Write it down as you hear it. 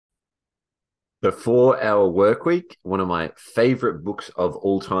The 4 Hour Work Week, one of my favorite books of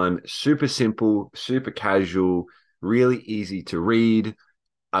all time. Super simple, super casual, really easy to read.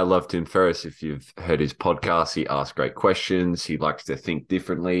 I love Tim Ferriss. If you've heard his podcast, he asks great questions. He likes to think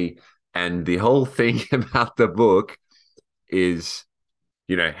differently. And the whole thing about the book is,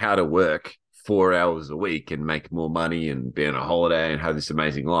 how to work 4 hours a week and make more money and be on a holiday and have this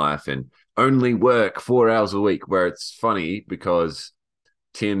amazing life and only work 4 hours a week, where it's funny because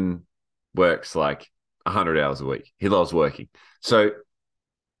Tim works like 100 hours a week. He loves working. So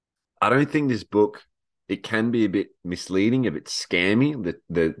I don't think this book, it can be a bit misleading, a bit scammy,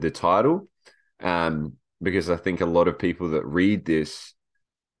 the title, because I think a lot of people that read this,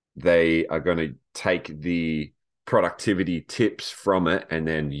 they are going to take the productivity tips from it and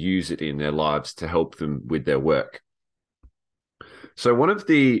then use it in their lives to help them with their work. So one of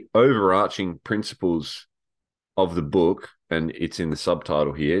the overarching principles of the book, and it's in the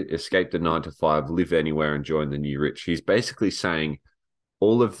subtitle here, Escape the 9 to 5, Live Anywhere and Join the New Rich. He's basically saying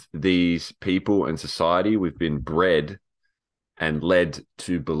all of these people and society, we've been bred and led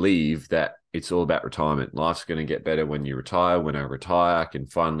to believe that it's all about retirement. Life's going to get better when you retire. When I retire, I can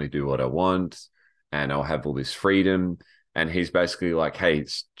finally do what I want and I'll have all this freedom. And he's basically like, hey,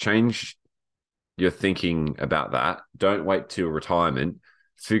 change your thinking about that. Don't wait till retirement.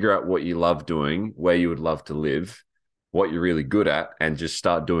 Figure out what you love doing, where you would love to live, what you're really good at, and just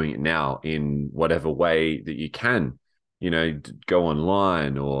start doing it now in whatever way that you can. Go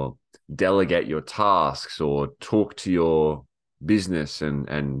online or delegate your tasks or talk to your business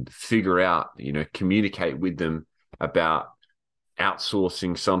and figure out, communicate with them about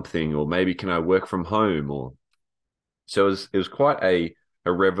outsourcing something, or maybe can I work from home? Or so it was quite a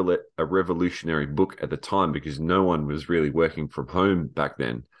revolutionary book at the time, because no one was really working from home back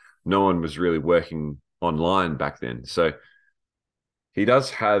then. No one was really working online back then. So he does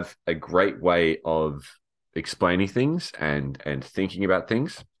have a great way of explaining things and thinking about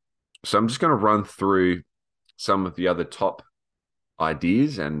things. So I'm just going to run through some of the other top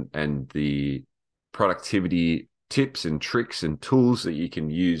ideas and the productivity tips and tricks and tools that you can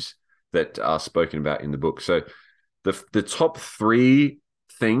use that are spoken about in the book. So the top three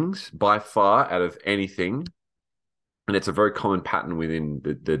things by far out of anything, and it's a very common pattern within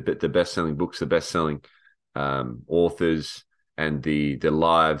the best-selling books, the best-selling authors, and the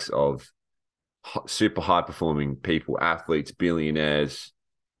lives of super high-performing people, athletes, billionaires,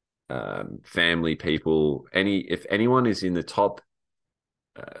 family people. If anyone is in the top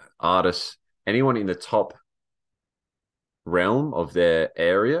artists, anyone in the top realm of their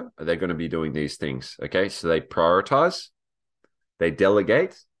area, they're going to be doing these things. Okay, so they prioritize, they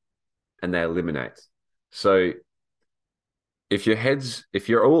delegate, and they eliminate. So if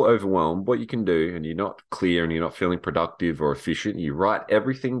you're all overwhelmed, what you can do, and you're not clear and you're not feeling productive or efficient, you write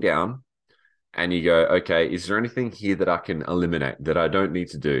everything down and you go, okay, is there anything here that I can eliminate, that I don't need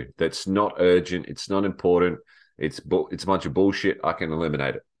to do, that's not urgent, it's not important, it's a bunch of bullshit, I can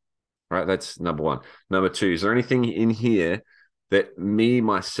eliminate it. Right? That's number one. Number two, is there anything in here that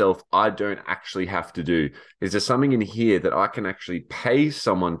myself, I don't actually have to do? Is there something in here that I can actually pay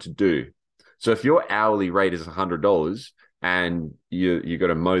someone to do? So if your hourly rate is $100 and you got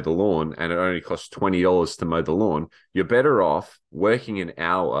to mow the lawn and it only costs $20 to mow the lawn, you're better off working an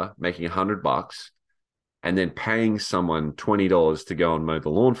hour, making $100, and then paying someone $20 to go and mow the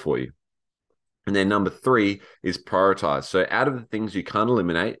lawn for you. And then number three is prioritize. So out of the things you can't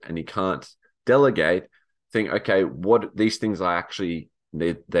eliminate and you can't delegate, think, okay, what these things I actually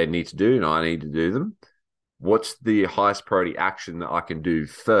they need to do and I need to do them. What's the highest priority action that I can do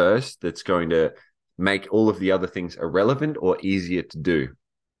first that's going to make all of the other things irrelevant or easier to do?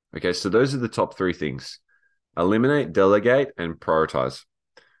 Okay, so those are the top three things: eliminate, delegate, and prioritize.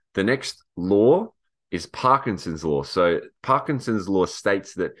 The next law is Parkinson's law. So Parkinson's law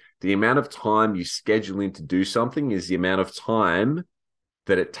states that the amount of time you schedule in to do something is the amount of time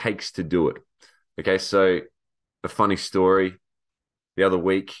that it takes to do it. Okay, so a funny story. The other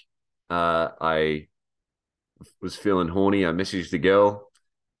week, I was feeling horny. I messaged the girl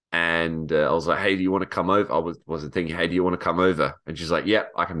and I was like, hey, do you want to come over? I wasn't thinking, hey, do you want to come over? And she's like,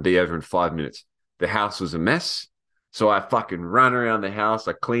 yep, I can be over in 5 minutes. The house was a mess. So I fucking ran around the house.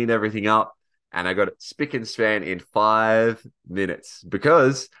 I cleaned everything up and I got it spick and span in 5 minutes,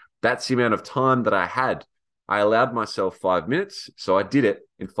 because that's the amount of time that I had. I allowed myself 5 minutes. So I did it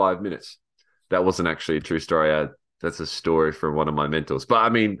in 5 minutes. That wasn't actually a true story. That's a story from one of my mentors. But I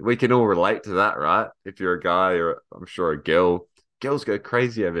mean, we can all relate to that, right? If you're a guy, or I'm sure a girl, girls go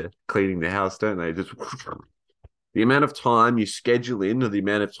crazy over cleaning the house, don't they? Just the amount of time you schedule in, or the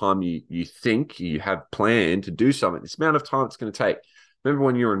amount of time you think you have planned to do something, this amount of time it's going to take. Remember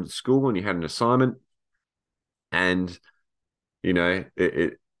when you were in school and you had an assignment and,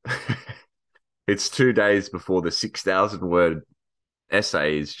 it it's 2 days before the 6,000 word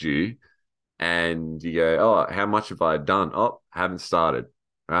essay is due, and you go, oh, how much have I done? Oh, haven't started,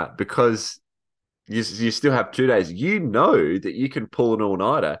 right? Because you still have 2 days. You know that you can pull an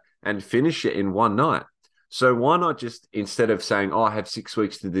all-nighter and finish it in one night. So why not just, instead of saying, oh, I have 6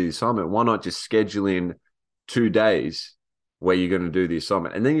 weeks to do the assignment, why not just schedule in 2 days where you're going to do the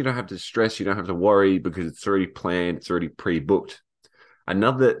assignment? And then you don't have to stress, you don't have to worry because it's already planned, it's already pre-booked.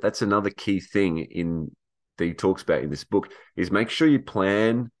 That's another key thing that he talks about in this book is make sure you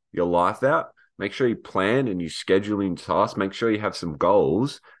plan your life out. Make sure you plan and you schedule in tasks. Make sure you have some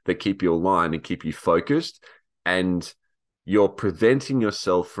goals that keep you aligned and keep you focused. And you're preventing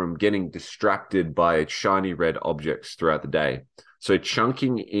yourself from getting distracted by shiny red objects throughout the day. So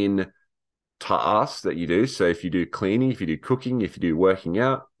chunking in tasks that you do. So if you do cleaning, if you do cooking, if you do working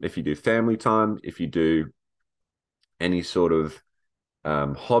out, if you do family time, if you do any sort of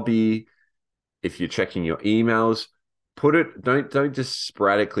hobby, if you're checking your emails, don't just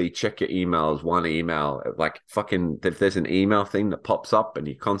sporadically check your emails, one email, like fucking, if there's an email thing that pops up and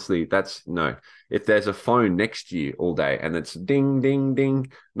you constantly, that's no. If there's a phone next to you all day and it's ding, ding,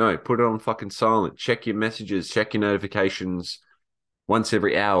 ding, no, put it on fucking silent. Check your messages, check your notifications once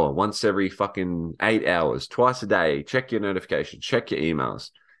every hour, once every fucking 8 hours, twice a day. Check your notifications, check your emails.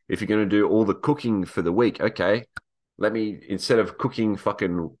 If you're going to do all the cooking for the week, okay, instead of cooking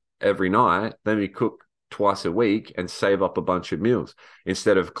fucking every night, let me cook twice a week and save up a bunch of meals.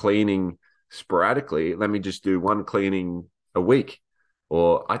 Instead of cleaning sporadically, let me just do one cleaning a week.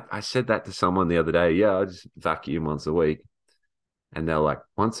 Or I said that to someone the other day. Yeah, I just vacuum once a week. And they're like,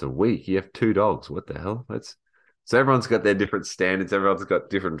 once a week? You have 2 dogs. What the hell? So everyone's got their different standards. Everyone's got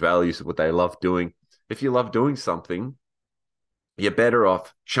different values of what they love doing. If you love doing something, you're better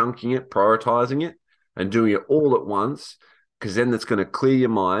off chunking it, prioritizing it, and doing it all at once, because then that's going to clear your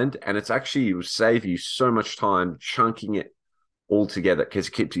mind, and it's actually, it will save you so much time chunking it all together because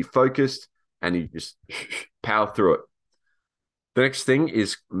it keeps you focused and you just power through it. The next thing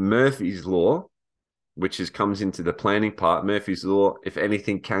is Murphy's Law, which comes into the planning part. Murphy's Law, if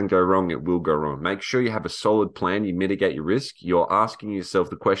anything can go wrong, it will go wrong. Make sure you have a solid plan. You mitigate your risk. You're asking yourself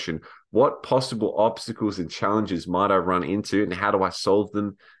the question, what possible obstacles and challenges might I run into and how do I solve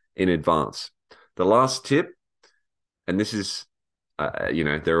them in advance? The last tip, and this is,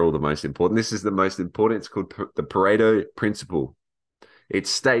 they're all the most important. This is the most important. It's called the Pareto Principle. It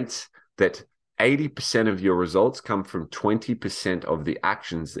states that 80% of your results come from 20% of the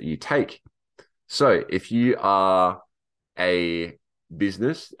actions that you take. So if you are a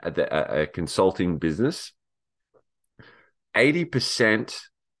business, a consulting business, 80%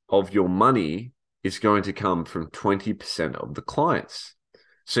 of your money is going to come from 20% of the clients.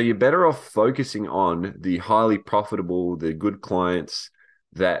 So you're better off focusing on the highly profitable, the good clients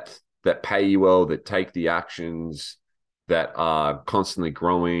that pay you well, that take the actions, that are constantly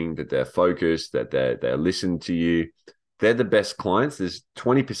growing, that they're focused, that they listen to you. They're the best clients. There's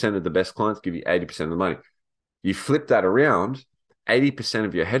 20% of the best clients give you 80% of the money. You flip that around, 80%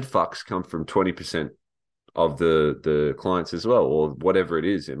 of your head fucks come from 20% of the clients as well, or whatever it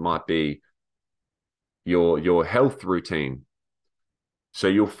is. It might be your health routine. So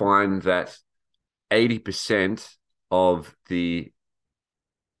you'll find that 80% of the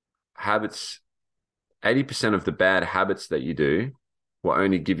habits, 80% of the bad habits that you do will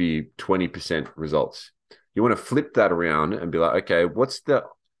only give you 20% results. You want to flip that around and be like, okay, what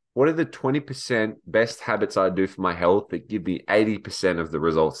are the 20% best habits I do for my health that give me 80% of the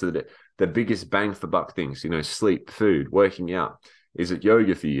results? So that the biggest bang for buck things, sleep, food, working out. Is it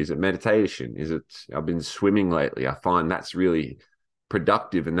yoga for you? Is it meditation? I've been swimming lately. I find that's really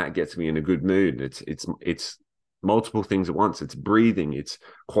productive and that gets me in a good mood. It's multiple things at once. It's breathing, it's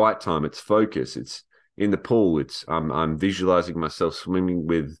quiet time, it's focus, it's in the pool. I'm visualizing myself swimming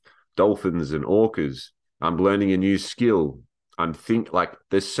with dolphins and orcas. I'm learning a new skill.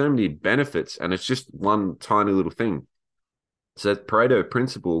 There's so many benefits and it's just one tiny little thing. So the Pareto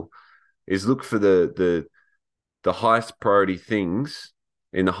principle is look for the highest priority things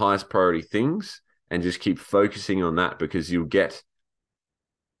in the highest priority things and just keep focusing on that, because you'll get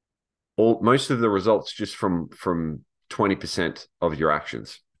most of the results just from 20% of your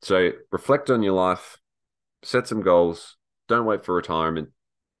actions. So reflect on your life, set some goals, don't wait for retirement,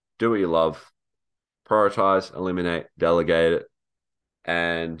 do what you love, prioritize, eliminate, delegate it.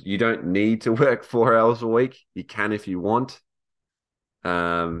 And you don't need to work 4 hours a week. You can if you want.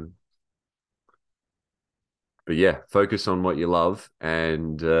 But yeah, focus on what you love,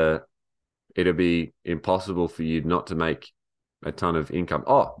 and it'll be impossible for you not to make a ton of income.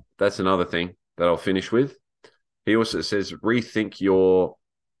 Oh, that's another thing that I'll finish with. He also says rethink your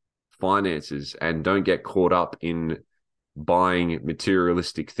finances and don't get caught up in buying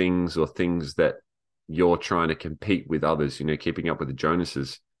materialistic things or things that you're trying to compete with others, keeping up with the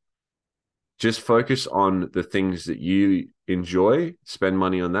Jonases. Just focus on the things that you enjoy, spend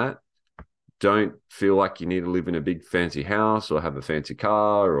money on that. Don't feel like you need to live in a big fancy house or have a fancy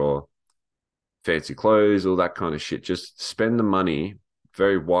car or fancy clothes, all that kind of shit. Just spend the money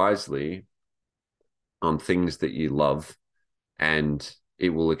very wisely on things that you love, and it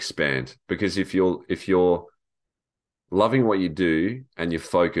will expand. Because if you're loving what you do and you're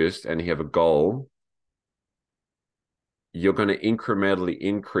focused and you have a goal, you're going to incrementally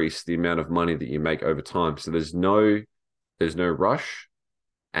increase the amount of money that you make over time. So there's no rush,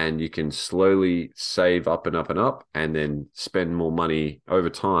 and you can slowly save up and up and up, and then spend more money over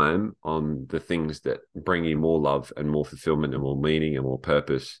time on the things that bring you more love and more fulfillment and more meaning and more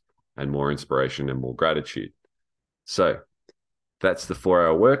purpose and more inspiration and more gratitude. So that's the 4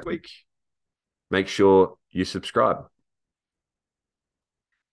 Hour Work Week. Make sure you subscribe.